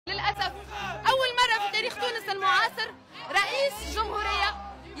للأسف أول مرة في تاريخ تونس المعاصر رئيس جمهورية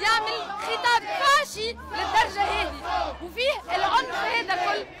يعمل خطاب فاشي للدرجة هذه وفيه العنف هذا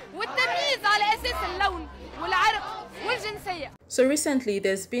الكل والتمييز على أساس اللون والعرق والجنسية. So recently,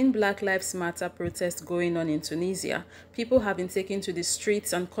 there's been Black Lives Matter protests going on in Tunisia. People have been taking to the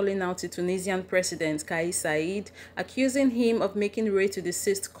streets and calling out the Tunisian president, Kais Saied, accusing him of making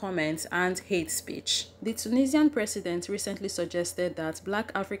Ray-cisst comments and hate speech. The Tunisian president recently suggested that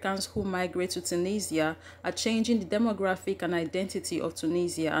Black Africans who migrate to Tunisia are changing the demographic and identity of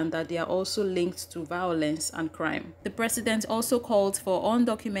Tunisia and that they are also linked to violence and crime. The president also called for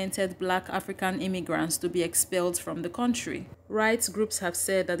undocumented Black African immigrants to be expelled from the country. Rights groups have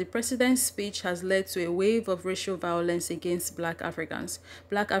said that the president's speech has led to a wave of racial violence against Black Africans.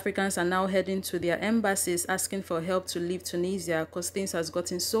 Black Africans are now heading to their embassies asking for help to leave Tunisia because things has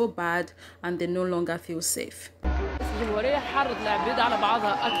gotten so bad and they no longer feel safe. الجمهورية حرض العباد على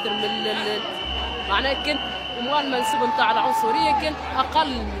بعضها أكثر من معناها كان المنسوب نتاع العنصرية كان أقل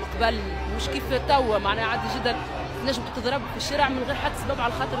من قبل مش كيف توا معناها عادي جدا.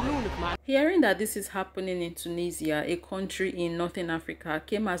 Hearing that this is happening in Tunisia, a country in Northern Africa,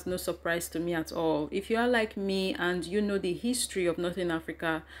 came as no surprise to me at all. If you are like me and you know the history of Northern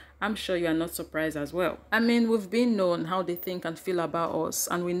Africa, I'm sure you are not surprised as well. I mean, we've been known how they think and feel about us,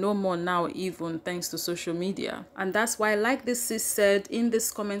 and we know more now even thanks to social media. And that's why, like this sis said in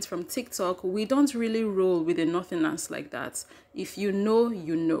this comment from TikTok, we don't really roll with the Northerners like that. If you know,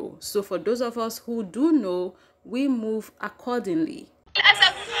 you know. So for those of us who do know, we move accordingly.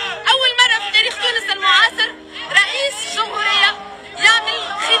 للأسف أول مرة في تاريخ تونس المعاصر رئيس جمهورية يعمل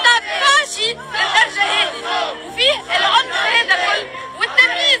خطاب فاشي للدرجة هذه وفيه العنف هذا الكل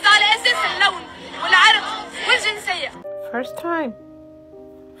والتمييز على أساس اللون والعرق والجنسية. First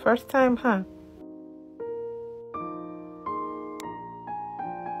time, huh?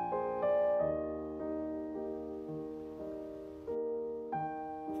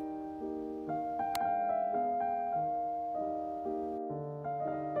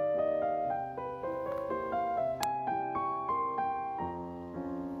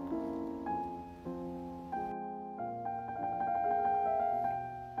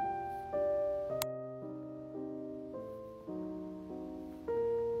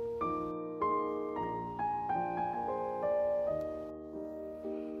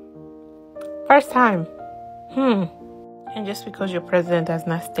 First time. And just because your president does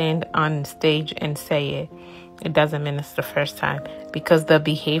not stand on stage and say it, it doesn't mean it's the first time. Because the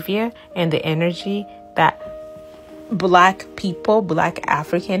behavior and the energy that Black people, Black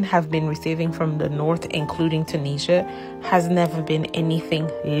African have been receiving from the North, including Tunisia, has never been anything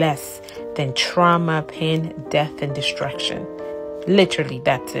less than trauma, pain, death, and destruction. Literally,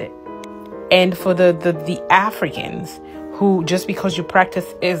 that's it. And for the Africans who, just because you practice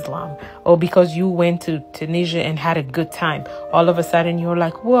Islam or because you went to Tunisia and had a good time, all of a sudden you're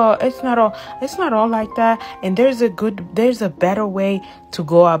like, well, it's not all like that. And there's a better way to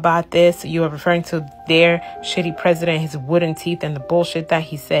go about this. You are referring to their shitty president, his wooden teeth, and the bullshit that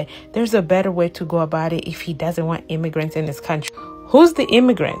he said. There's a better way to go about it if he doesn't want immigrants in his country. Who's the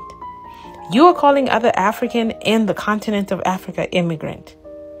immigrant? You are calling other African in the continent of Africa immigrant.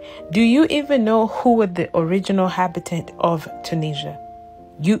 Do you even know who was the original habitant of Tunisia?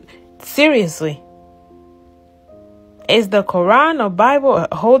 You seriously? Is the Quran or Bible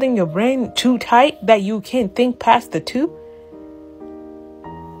holding your brain too tight that you can't think past the two?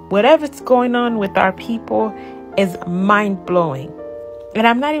 Whatever's going on with our people is mind-blowing. And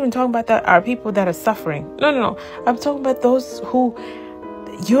I'm not even talking about our people that are suffering. No. I'm talking about those who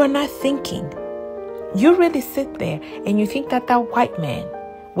you are not thinking. You really sit there and you think that white man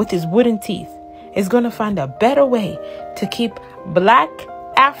with his wooden teeth is going to find a better way to keep Black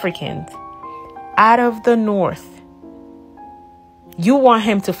Africans out of the North. You want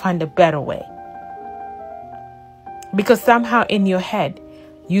him to find a better way. Because somehow in your head,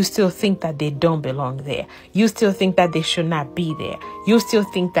 you still think that they don't belong there. You still think that they should not be there. You still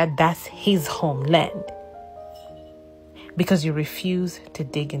think that that's his homeland. Because you refuse to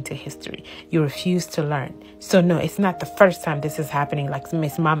dig into history. You refuse to learn. So no, it's not the first time this is happening, like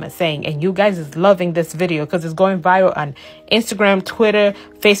Miss Mama is saying. And you guys is loving this video because it's going viral on Instagram, Twitter,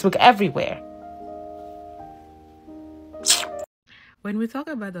 Facebook, everywhere. When we talk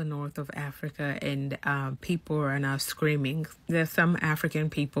about the north of Africa and people are now screaming, there's some African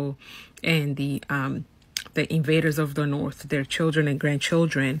people and the invaders of the north, their children and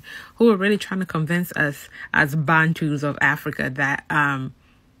grandchildren, who are really trying to convince us as Bantus of Africa that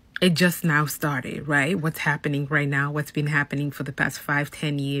It just now started, right? What's happening right now, what's been happening for the past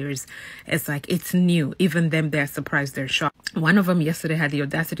 5-10 years, it's like, it's new. Even them, they're surprised, they're shocked. One of them yesterday had the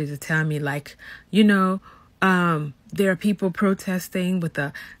audacity to tell me, like, you know, there are people protesting with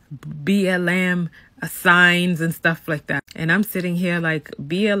the BLM signs and stuff like that. And I'm sitting here like,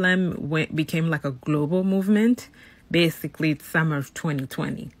 BLM became like a global movement, basically summer of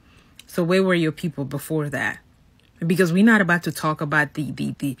 2020. So where were your people before that? Because we're not about to talk about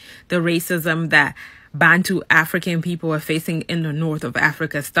the racism that Bantu African people are facing in the north of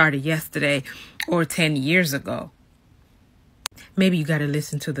Africa started yesterday or 10 years ago. Maybe you got to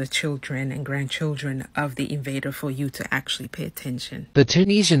listen to the children and grandchildren of the invader for you to actually pay attention. The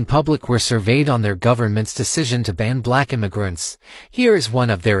Tunisian public were surveyed on their government's decision to ban black immigrants. Here is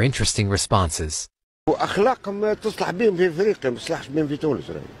one of their interesting responses. أخلاقهم تصلح بهم في أفريقيا ما تصلحش بهم في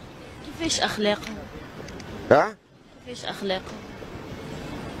تونس. كيفاش أخلاقهم؟ ها؟ كيفاش أخلاقهم؟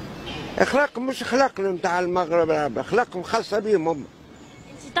 أخلاقهم مش أخلاقنا نتاع المغرب العربي، أخلاقهم خاصة بهم هم.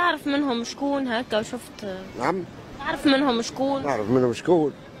 أنت تعرف منهم شكون هكا وشفت؟ نعم. تعرف منهم شكون؟ نعرف منهم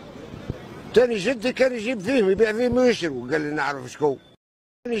شكون. تاني جدي كان يجيب فيهم يبيع فيهم ويشري وقال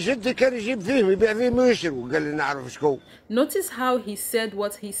لي نعرف شكون. Notice how he said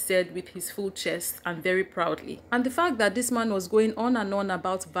what he said with his full chest and very proudly. And the fact that this man was going on and on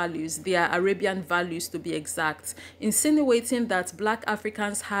about values, their Arabian values to be exact, insinuating that black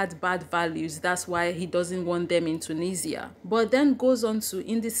Africans had bad values, that's why he doesn't want them in Tunisia. But then goes on to,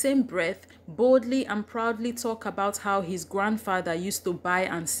 in the same breath, boldly and proudly talk about how his grandfather used to buy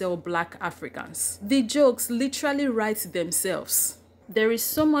and sell black Africans. The jokes literally write themselves. There is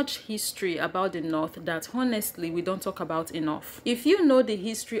so much history about the North that honestly we don't talk about enough. If you know the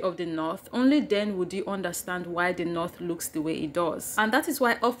history of the North, only then would you understand why the North looks the way it does. And that is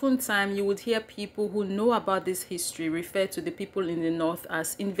why oftentimes you would hear people who know about this history refer to the people in the North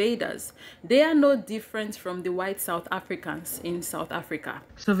as invaders. They are no different from the white South Africans in South Africa.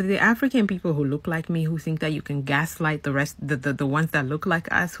 So for the African people who look like me, who think that you can gaslight the rest, the ones that look like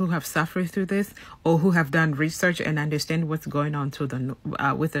us, who have suffered through this, or who have done research and understand what's going on to the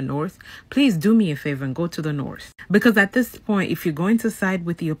with the North, please do me a favor and go to the North. Because at this point, if you're going to side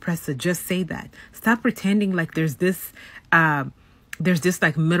with the oppressor, just say that. Stop pretending like there's this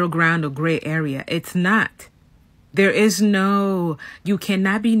like middle ground or gray area. It's not. There is no, you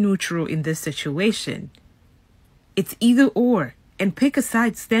cannot be neutral in this situation. It's either or. And pick a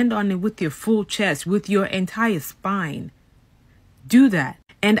side, stand on it with your full chest, with your entire spine. Do that.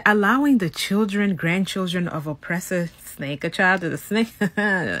 And allowing the children, grandchildren of oppressor, snake, a child of the snake,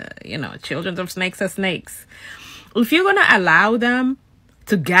 you know, children of snakes are snakes. If you're going to allow them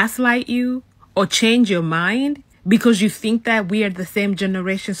to gaslight you or change your mind because you think that we are the same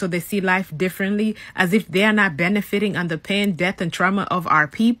generation so they see life differently, as if they are not benefiting on the pain, death, and trauma of our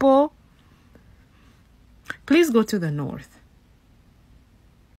people, please go to the North.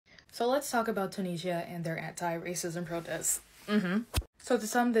 So let's talk about Tunisia and their anti-racism protests. So to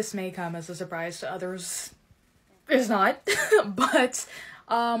some, this may come as a surprise. To others, it's not. But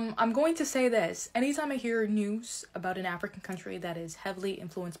I'm going to say this. Anytime I hear news about an African country that is heavily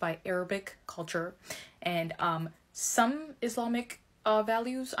influenced by Arabic culture and some Islamic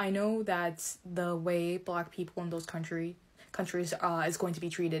values, I know that the way black people in those countries is going to be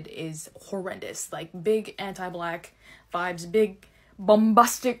treated is horrendous. Like big anti-black vibes, big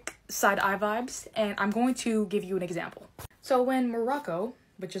bombastic side-eye vibes. And I'm going to give you an example. So when Morocco,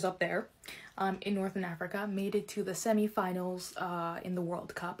 which is up there in Northern Africa, made it to the semifinals in the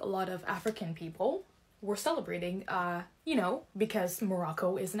World Cup, a lot of African people were celebrating, you know, because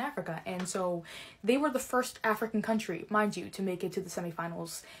Morocco is in Africa. And so they were the first African country, mind you, to make it to the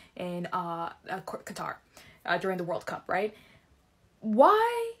semifinals in Qatar during the World Cup, right?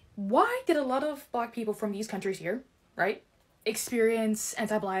 Why did a lot of black people from these countries here, right, experience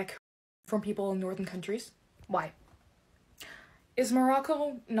anti-black from people in northern countries? Why? Is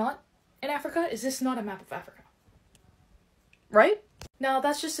Morocco not in Africa? Is this not a map of Africa? Right? Now,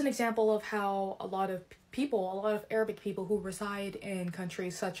 that's just an example of how a lot of people, a lot of Arabic people who reside in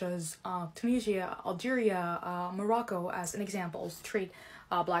countries such as Tunisia, Algeria, Morocco, as an example, treat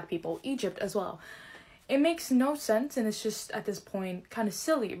black people, Egypt as well. It makes no sense, and it's just, at this point, kind of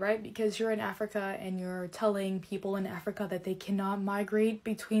silly, right? Because you're in Africa, and you're telling people in Africa that they cannot migrate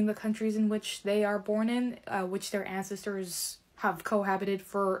between the countries in which they are born in, which their ancestors have cohabited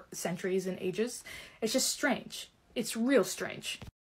for centuries and ages. It's just strange. It's real strange.